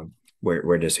have.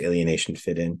 Where does alienation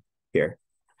fit in here?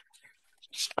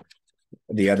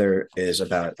 The other is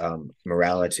about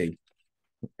morality,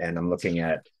 and I'm looking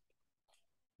at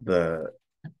the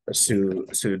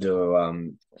pseudo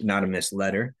anonymous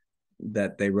letter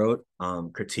that they wrote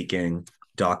critiquing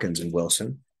Dawkins and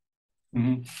Wilson.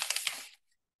 Mm-hmm.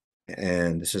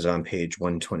 And this is on page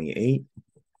 128.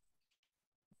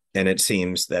 And it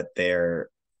seems that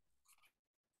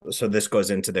so this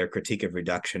goes into their critique of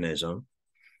reductionism.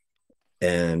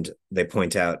 And they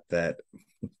point out that,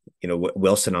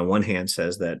 Wilson on one hand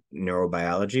says that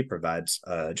neurobiology provides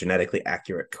a genetically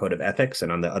accurate code of ethics.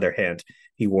 And on the other hand,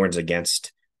 he warns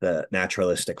against the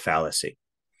naturalistic fallacy.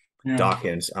 Yeah.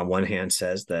 Dawkins on one hand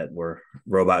says that we're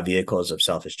robot vehicles of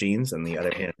selfish genes. On the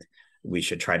other hand, we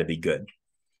should try to be good.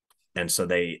 And so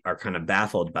they are kind of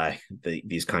baffled by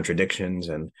these contradictions.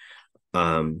 And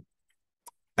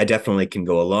I definitely can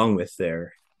go along with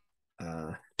their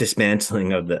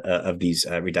dismantling of these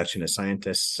reductionist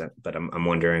scientists, but I'm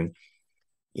wondering,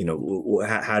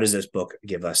 how does this book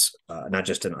give us not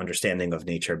just an understanding of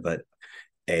nature, but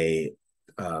an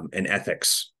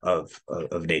ethics of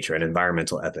nature, an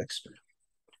environmental ethics?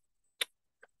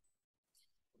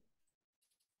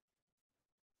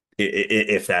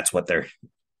 If that's what they're,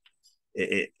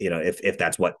 if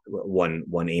that's what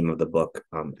one aim of the book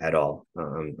at all.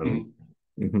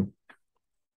 Mm-hmm.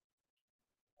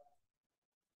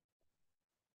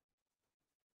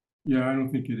 Yeah, I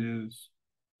don't think it is.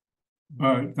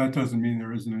 But that doesn't mean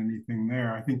there isn't anything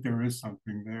there. I think there is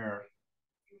something there.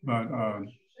 But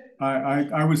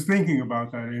I was thinking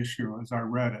about that issue as I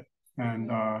read it.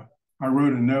 And I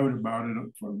wrote a note about it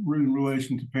in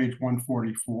relation to page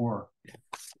 144.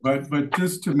 But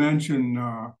just to mention,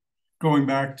 going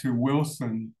back to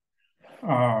Wilson,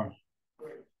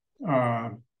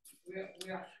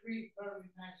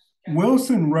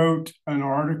 Wilson wrote an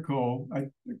article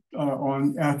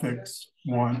on ethics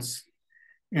once,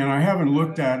 and I haven't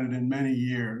looked at it in many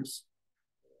years,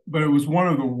 but it was one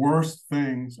of the worst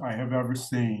things I have ever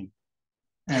seen.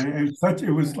 And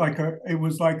it was like a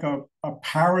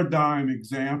paradigm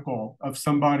example of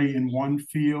somebody in one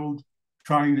field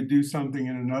trying to do something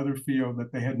in another field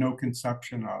that they had no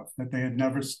conception of, that they had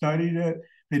never studied it.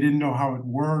 They didn't know how it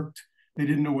worked. They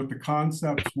didn't know what the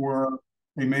concepts were.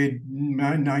 They made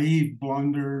naive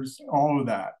blunders, all of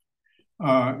that.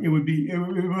 It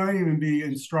might even be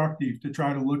instructive to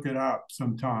try to look it up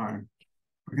sometime,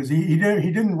 because he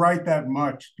didn't write that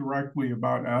much directly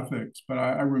about ethics, but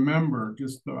I remember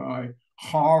just the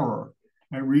horror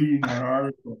at reading that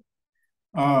article.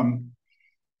 I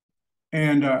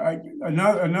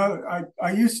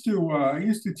used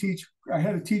to teach. I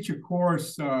had to teach a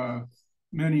course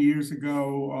many years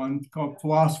ago called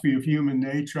Philosophy of Human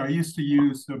Nature. I used to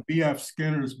use B.F.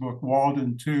 Skinner's book,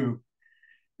 Walden 2,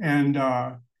 and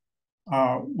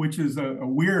which is a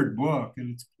weird book,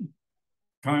 and it's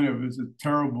kind of is a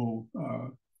terrible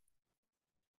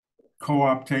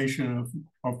co-optation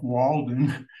of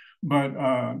Walden. But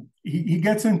he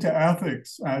gets into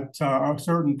ethics at a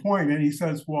certain point, and he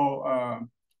says, well,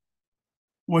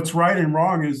 what's right and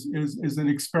wrong is an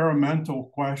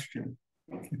experimental question.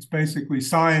 It's basically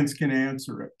science can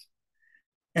answer it.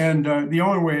 And the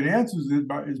only way it answers it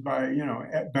is by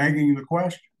begging the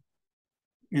question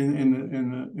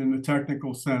in the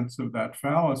technical sense of that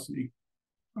fallacy.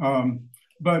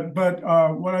 But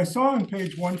what I saw on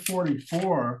page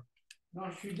 144. Non,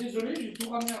 je suis désolé, j'ai tout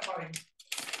ramené à Paris.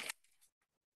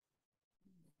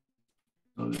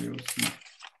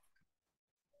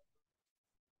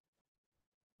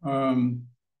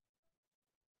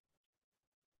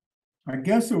 I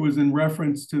guess it was in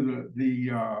reference to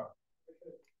the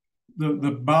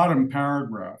bottom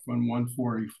paragraph on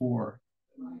 144.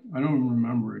 I don't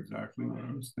remember exactly what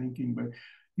I was thinking, but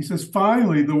He says,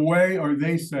 finally, the way, or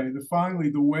they say, finally,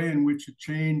 the way in which a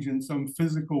change in some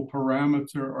physical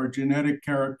parameter or genetic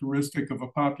characteristic of a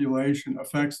population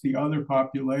affects the other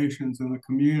populations in the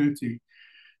community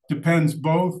depends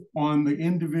both on the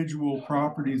individual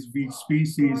properties of each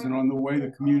species and on the way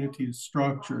the community is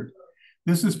structured.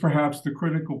 This is perhaps the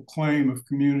critical claim of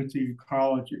community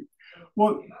ecology.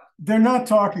 Well, they're not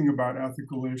talking about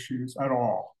ethical issues at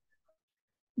all.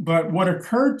 But what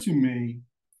occurred to me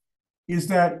is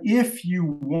that if you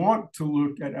want to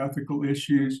look at ethical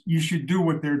issues, you should do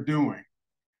what they're doing.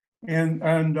 And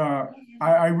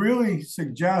I really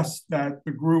suggest that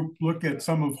the group look at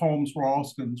some of Holmes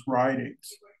Ralston's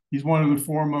writings. He's one of the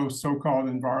foremost so-called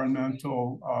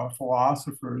environmental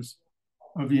philosophers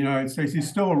of the United States. He's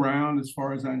still around as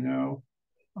far as I know.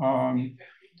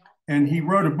 And he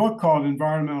wrote a book called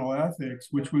Environmental Ethics,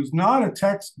 which was not a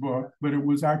textbook, but it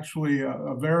was actually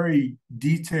a very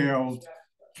detailed,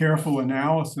 careful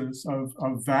analysis of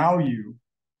value,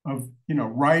 of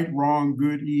right, wrong,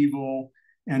 good, evil,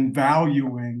 and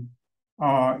valuing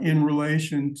in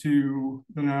relation to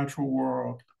the natural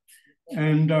world.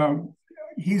 And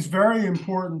he's very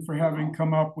important for having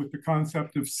come up with the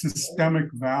concept of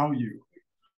systemic value,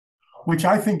 which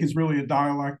I think is really a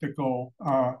dialectical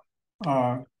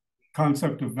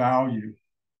concept of value.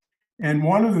 And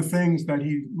one of the things that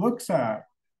he looks at,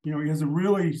 he has a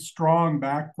really strong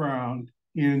background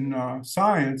in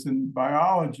science and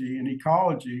biology and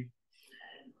ecology.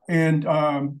 And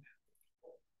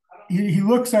he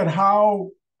looks at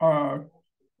how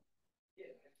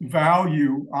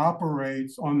value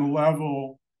operates on the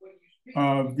level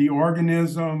of the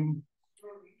organism,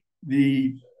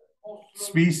 the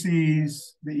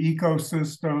species, the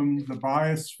ecosystem, the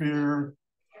biosphere.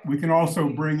 We can also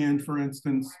bring in, for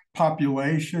instance,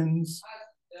 populations.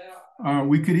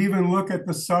 We could even look at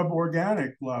the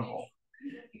suborganic level.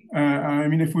 I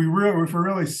mean, if we're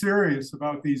really serious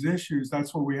about these issues,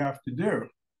 that's what we have to do.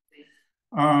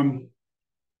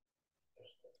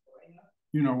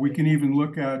 We can even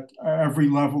look at every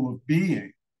level of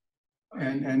being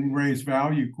and raise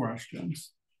value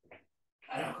questions.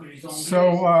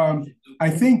 So I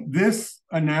think this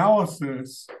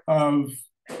analysis of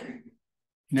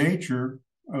nature,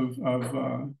 of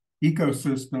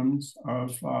ecosystems,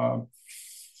 of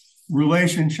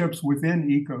relationships within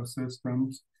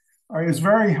ecosystems is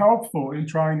very helpful in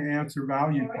trying to answer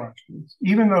value questions,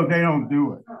 even though they don't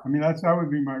do it. I mean, that would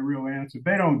be my real answer.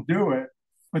 They don't do it,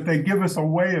 but they give us a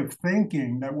way of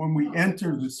thinking that when we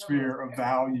enter the sphere of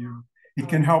value, it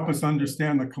can help us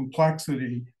understand the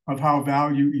complexity of how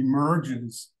value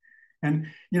emerges. And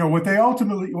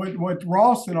what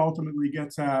Ralston ultimately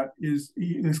gets at is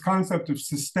this concept of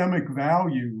systemic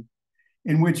value,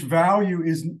 in which value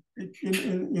is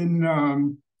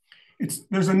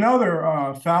there's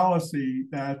another fallacy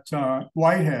that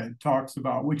Whitehead talks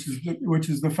about, which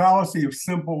is the fallacy of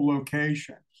simple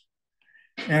location.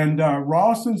 And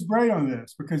Ralston's great on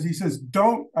this because he says,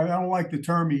 I don't like the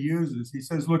term he uses. He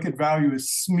says, look at value as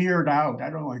smeared out. I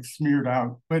don't like smeared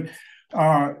out, but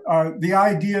the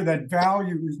idea that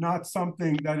value is not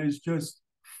something that is just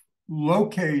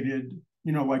located,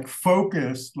 like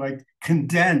focused, like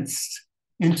condensed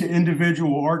into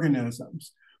individual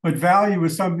organisms. But value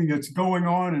is something that's going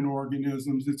on in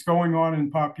organisms, it's going on in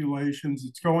populations,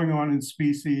 it's going on in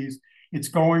species, it's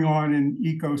going on in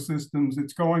ecosystems,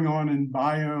 it's going on in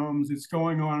biomes, it's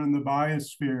going on in the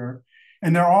biosphere.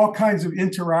 And there are all kinds of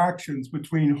interactions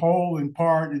between whole and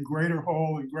part and greater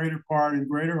whole and greater part and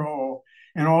greater whole.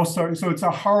 And also, so it's a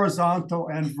horizontal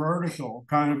and vertical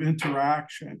kind of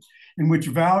interaction in which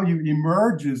value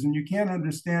emerges. And you can't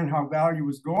understand how value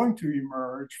is going to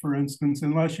emerge, for instance,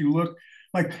 unless you look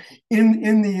like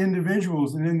in the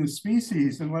individuals and in the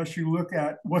species, unless you look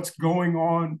at what's going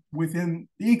on within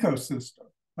the ecosystem.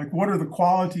 Like, what are the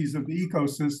qualities of the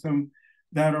ecosystem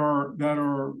that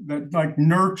like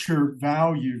nurture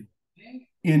value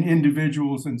in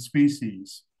individuals and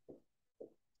species?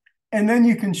 And then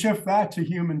you can shift that to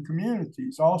human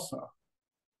communities also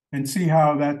and see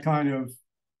how that kind of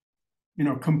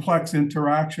complex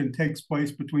interaction takes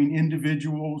place between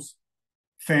individuals,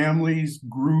 families,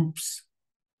 groups,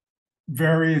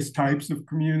 various types of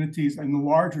communities, and the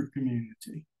larger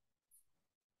community.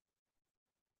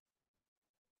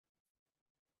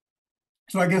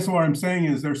 So I guess what I'm saying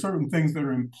is there are certain things that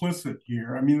are implicit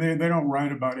here. I mean, they don't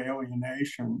write about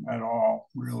alienation at all,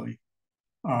 really.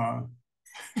 I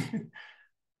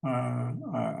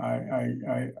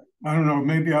don't know,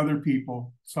 maybe other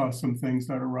people saw some things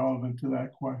that are relevant to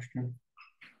that question.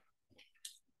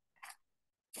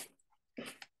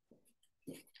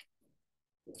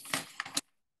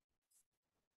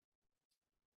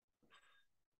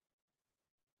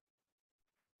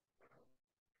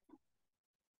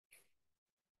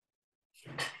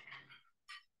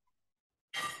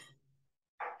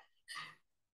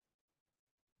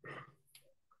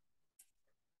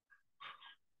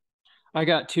 I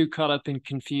got too caught up and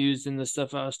confused in the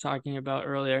stuff I was talking about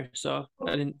earlier, so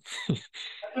I didn't.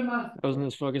 I wasn't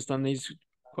as focused on these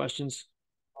questions.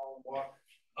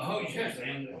 Oh, yes,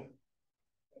 and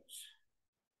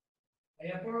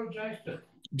I apologize.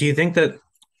 Do you think that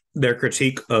their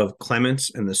critique of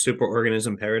Clements and the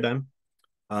superorganism paradigm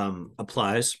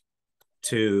applies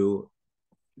to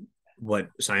what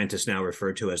scientists now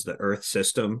refer to as the Earth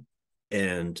system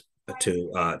and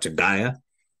to Gaia?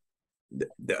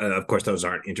 Of course, those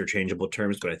aren't interchangeable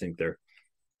terms, but I think they're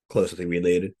closely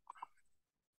related.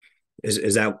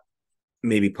 Is that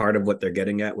maybe part of what they're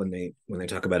getting at when they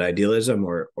talk about idealism,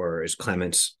 or is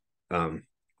Clements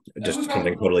just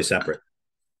something totally separate?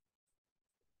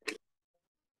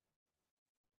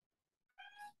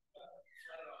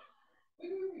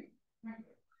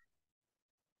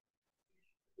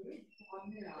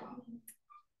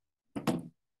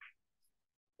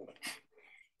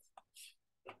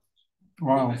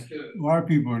 Wow, a lot of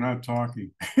people are not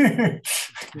talking.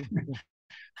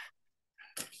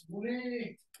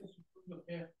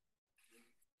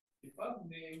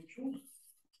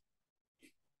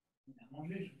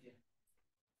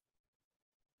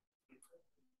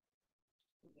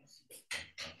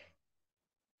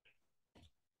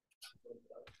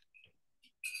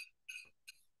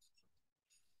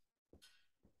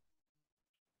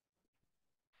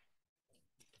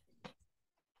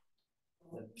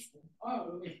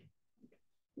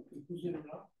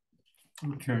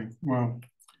 Okay, well,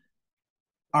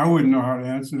 I wouldn't know how to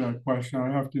answer that question. I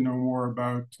have to know more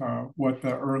about what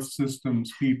the Earth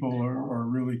systems people are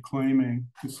really claiming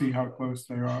to see how close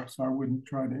they are. So I wouldn't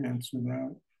try to answer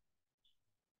that.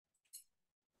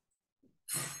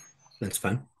 That's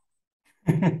fine.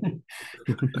 Yeah,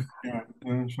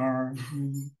 sorry.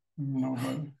 No,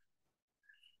 but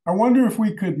I wonder if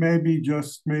we could maybe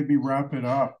wrap it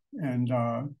up. And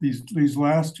these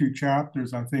last two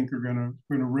chapters, I think, are gonna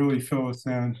really fill us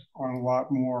in on a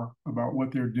lot more about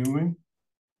what they're doing.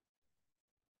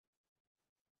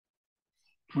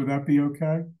 Would that be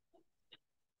okay?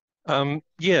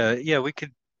 Yeah, we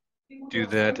could do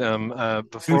that.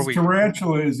 Before Since we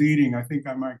Tarantula is eating, I think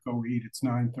I might go eat. It's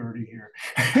 9:30 here.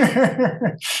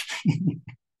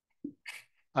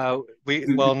 not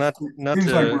Seems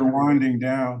to like we're winding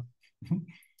down.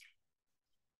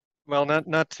 well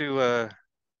not to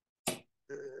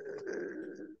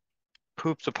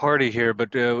poop the party here,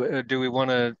 but do we want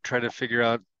to try to figure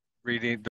out reading